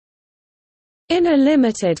In a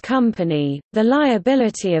limited company, the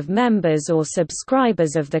liability of members or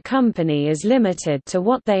subscribers of the company is limited to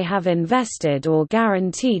what they have invested or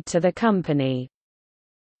guaranteed to the company.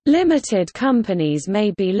 Limited companies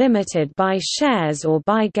may be limited by shares or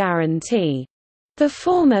by guarantee. The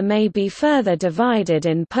former may be further divided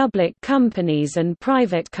in public companies and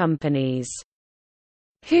private companies.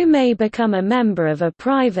 Who may become a member of a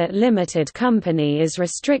private limited company is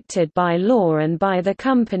restricted by law and by the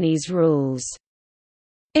company's rules.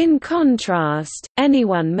 In contrast,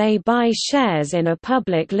 anyone may buy shares in a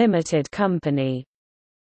public limited company.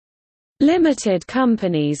 Limited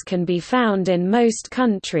companies can be found in most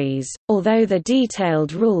countries, although the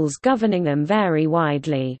detailed rules governing them vary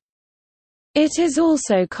widely. It is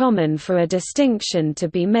also common for a distinction to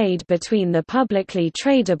be made between the publicly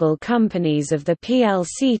tradable companies of the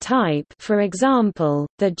plc type, for example,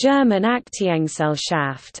 the German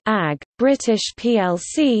Aktiengesellschaft (AG), British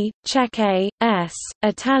plc, Czech A.S.,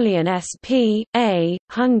 Italian S.p.A.,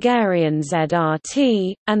 Hungarian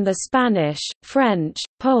ZRT, and the Spanish, French,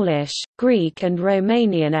 Polish, Greek and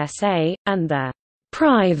Romanian S.A., and the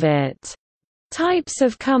private types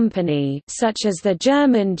of company such as the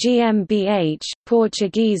German GmbH,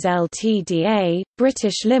 Portuguese Ltda,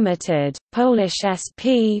 British Limited, Polish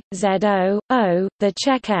SP, ZO, O, the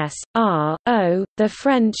Czech S.R. O, the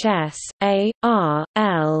French S.A.R.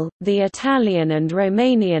 L, the Italian and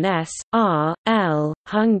Romanian S.R. L,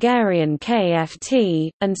 Hungarian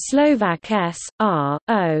KFT, and Slovak S.R.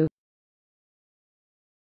 O.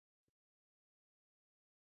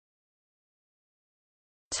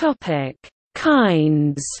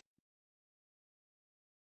 Kinds.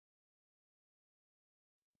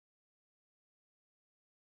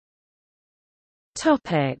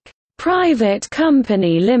 Private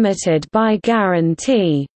company limited by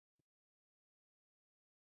guarantee.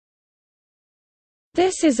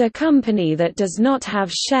 This is a company that does not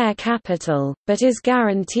have share capital, but is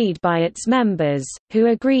guaranteed by its members, who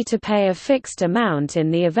agree to pay a fixed amount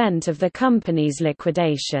in the event of the company's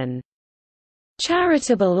liquidation.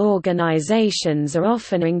 Charitable organizations are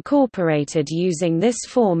often incorporated using this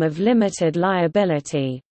form of limited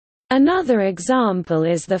liability. Another example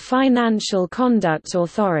is the Financial Conduct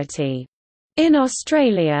Authority. In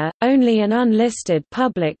Australia, only an unlisted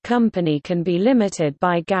public company can be limited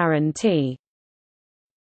by guarantee.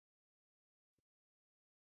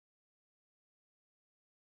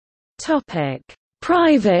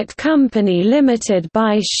 Private company limited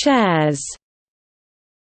by shares.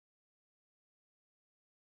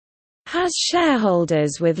 Has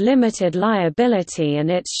shareholders with limited liability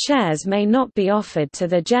and its shares may not be offered to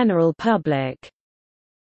the general public.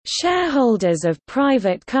 Shareholders of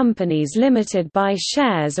private companies limited by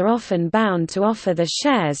shares are often bound to offer the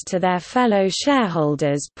shares to their fellow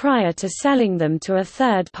shareholders prior to selling them to a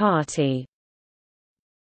third party.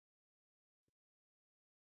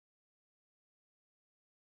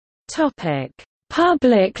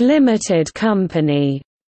 Public limited company.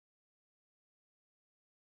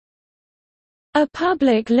 A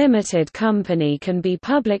public limited company can be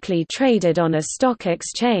publicly traded on a stock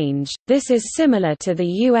exchange. This is similar to the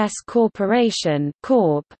U.S. corporation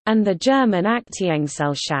 (corp) and the German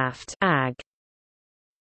Aktiengesellschaft (AG).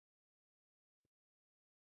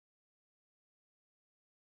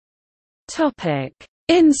 Topic: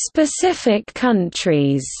 In specific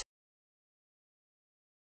countries.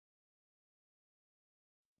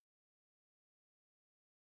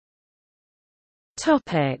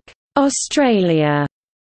 Topic: Australia.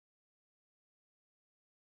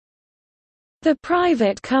 The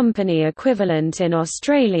private company equivalent in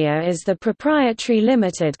Australia is the Proprietary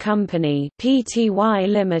Limited Company (Pty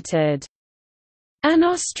Limited). An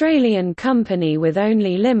Australian company with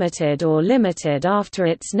only limited or limited after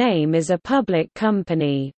its name is a public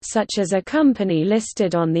company, such as a company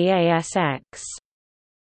listed on the ASX.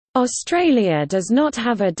 Australia does not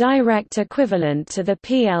have a direct equivalent to the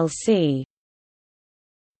plc.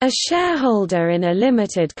 A shareholder in a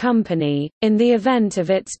limited company, in the event of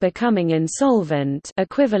its becoming insolvent,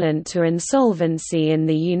 equivalent to insolvency in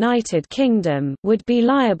the United Kingdom, would be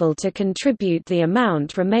liable to contribute the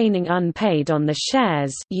amount remaining unpaid on the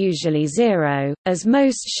shares, usually zero, as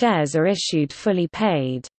most shares are issued fully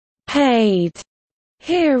paid. Paid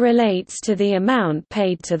here relates to the amount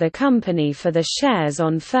paid to the company for the shares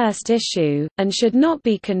on first issue, and should not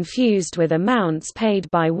be confused with amounts paid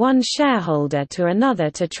by one shareholder to another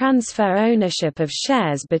to transfer ownership of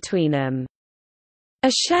shares between them. A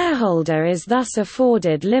shareholder is thus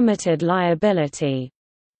afforded limited liability.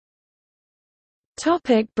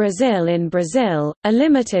 Brazil. In Brazil, a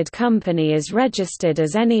limited company is registered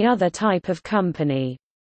as any other type of company.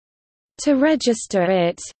 To register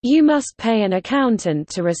it, you must pay an accountant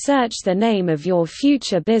to research the name of your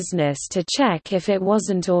future business to check if it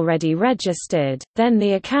wasn't already registered, then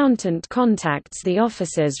the accountant contacts the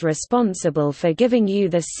officers responsible for giving you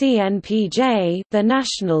the CNPJ, the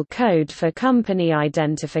National Code for Company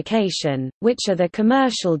Identification, which are the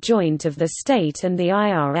commercial joint of the state and the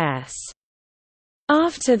IRS.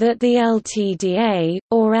 After that, the LTDA,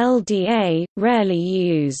 or LDA, rarely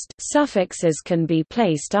used, suffixes can be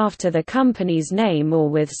placed after the company's name or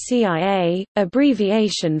with CIA,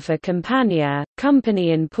 abbreviation for Companhia,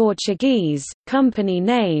 company in Portuguese, company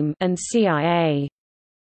name, and CIA.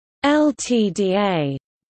 LTDA.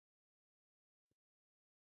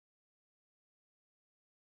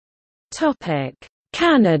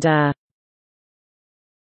 Canada.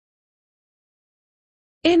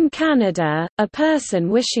 In Canada, a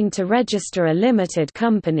person wishing to register a limited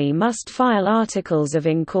company must file articles of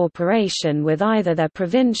incorporation with either their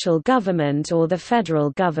provincial government or the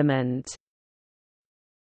federal government.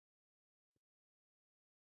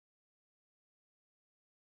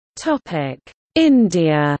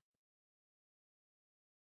 India.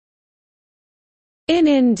 In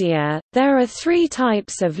India, there are three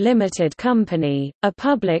types of limited company: a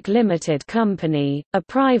public limited company, a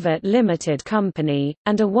private limited company,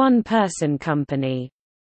 and a one-person company.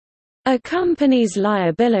 A company's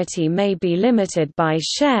liability may be limited by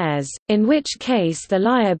shares, in which case the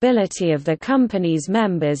liability of the company's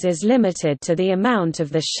members is limited to the amount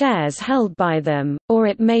of the shares held by them, or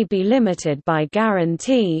it may be limited by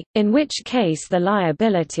guarantee, in which case the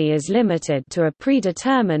liability is limited to a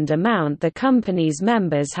predetermined amount the company's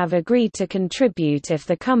members have agreed to contribute if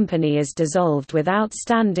the company is dissolved with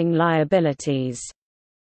outstanding liabilities.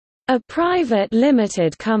 A private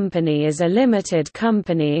limited company is a limited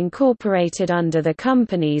company incorporated under the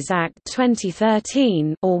Companies Act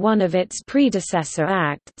 2013 or one of its predecessor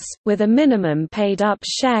acts, with a minimum paid-up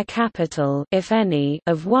share capital, if any,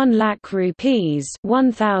 of 1 lakh rupees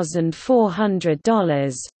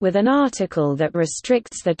 $1,400, with an article that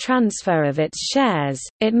restricts the transfer of its shares.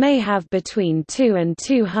 It may have between 2 and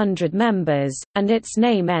 200 members, and its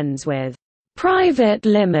name ends with "Private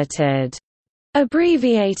Limited",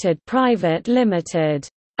 abbreviated Private Limited.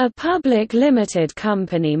 A public limited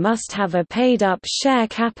company must have a paid-up share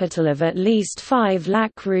capital of at least 5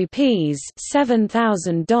 lakh rupees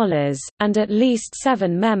 $7,000, and at least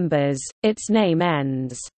 7 members. Its name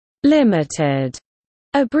ends "Limited",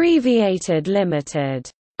 abbreviated Limited.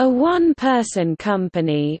 A one-person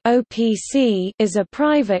company (OPC) is a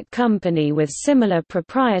private company with similar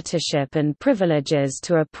proprietorship and privileges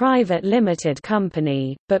to a private limited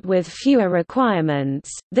company, but with fewer requirements.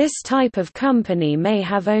 This type of company may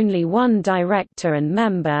have only one director and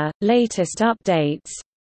member. Latest updates: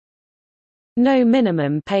 no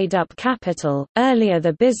minimum paid-up capital. Earlier,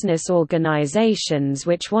 the business organizations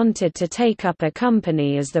which wanted to take up a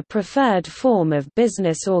company as the preferred form of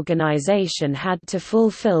business organization had to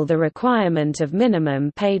fulfill the requirement of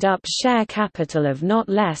minimum paid-up share capital of not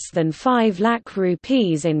less than 5 lakh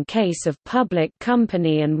rupees in case of public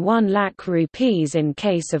company and 1 lakh rupees in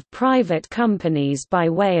case of private companies by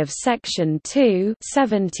way of Section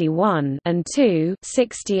 2(71) and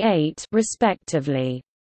 2(68) respectively.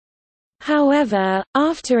 However,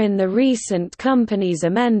 after in the recent Companies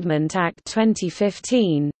Amendment Act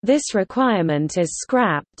 2015, this requirement is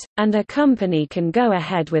scrapped, and a company can go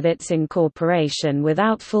ahead with its incorporation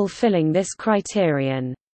without fulfilling this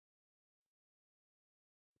criterion.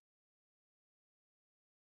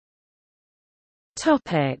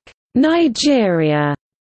 Nigeria.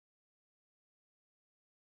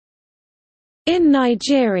 In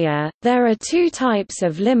Nigeria, there are two types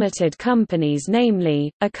of limited companies,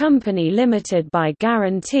 namely, a company limited by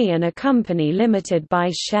guarantee and a company limited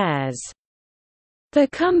by shares. The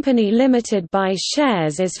company limited by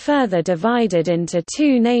shares is further divided into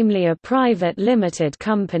two, namely a private limited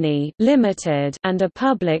company limited and a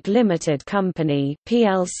public limited company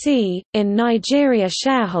PLC. In Nigeria,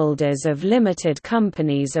 shareholders of limited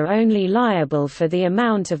companies are only liable for the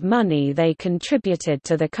amount of money they contributed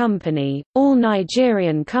to the company. All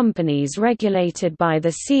Nigerian companies regulated by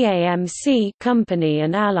the CAMC Company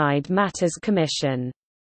and Allied Matters Commission.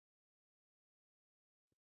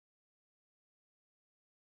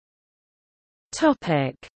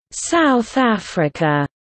 South Africa.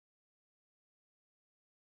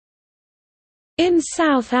 In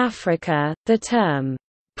South Africa, the term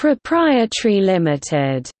proprietary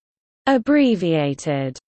limited,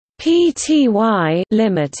 abbreviated PTY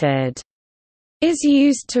limited, is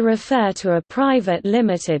used to refer to a private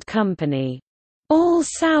limited company. All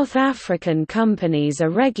South African companies are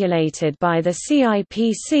regulated by the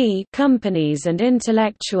CIPC Companies and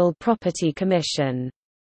Intellectual Property Commission.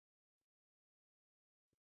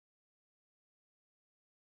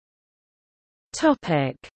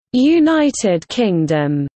 United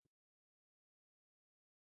Kingdom.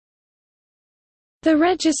 The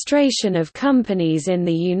registration of companies in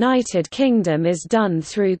the United Kingdom is done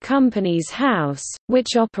through Companies House,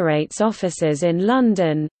 which operates offices in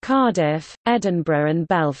London, Cardiff, Edinburgh and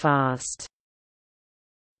Belfast.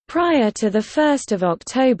 Prior to 1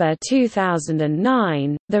 October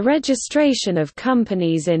 2009, the registration of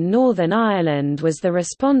companies in Northern Ireland was the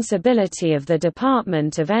responsibility of the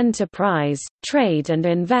Department of Enterprise, Trade and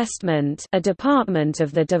Investment, a department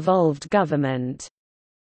of the devolved government.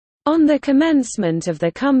 On the commencement of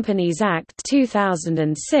the Companies Act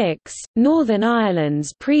 2006, Northern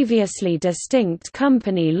Ireland's previously distinct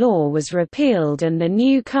company law was repealed and the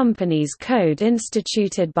new Companies Code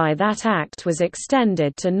instituted by that act was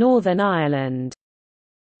extended to Northern Ireland.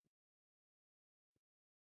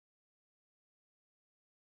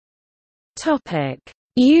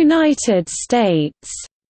 United States.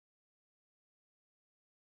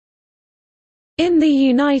 In the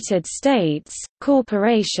United States,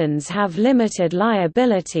 corporations have limited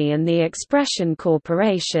liability and the expression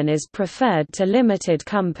corporation is preferred to limited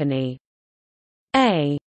company.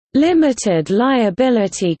 A limited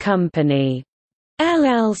liability company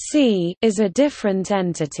 (LLC) is a different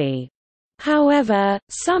entity. However,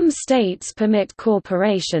 some states permit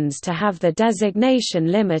corporations to have the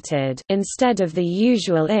designation limited instead of the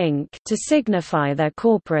usual Inc. to signify their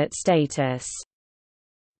corporate status.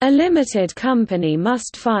 A limited company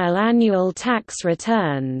must file annual tax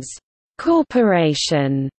returns,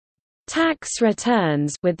 corporation tax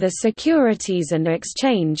returns, with the Securities and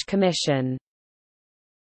Exchange Commission.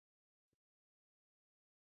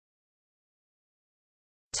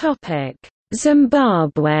 Topic: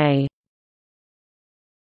 Zimbabwe.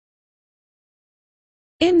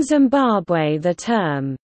 In Zimbabwe, the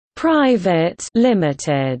term private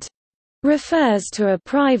limited refers to a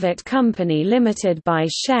private company limited by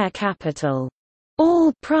share capital.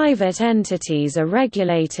 All private entities are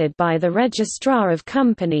regulated by the Registrar of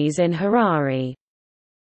Companies in Harare.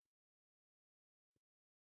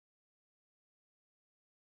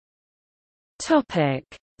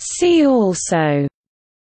 See also: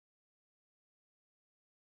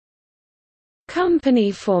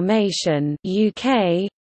 Company formation UK,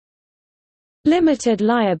 Limited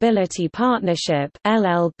Liability Partnership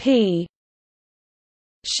LLP,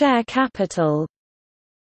 Share capital,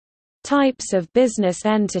 Types of business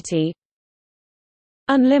entity,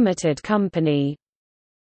 Unlimited company,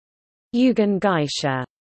 Yugan Gaisha.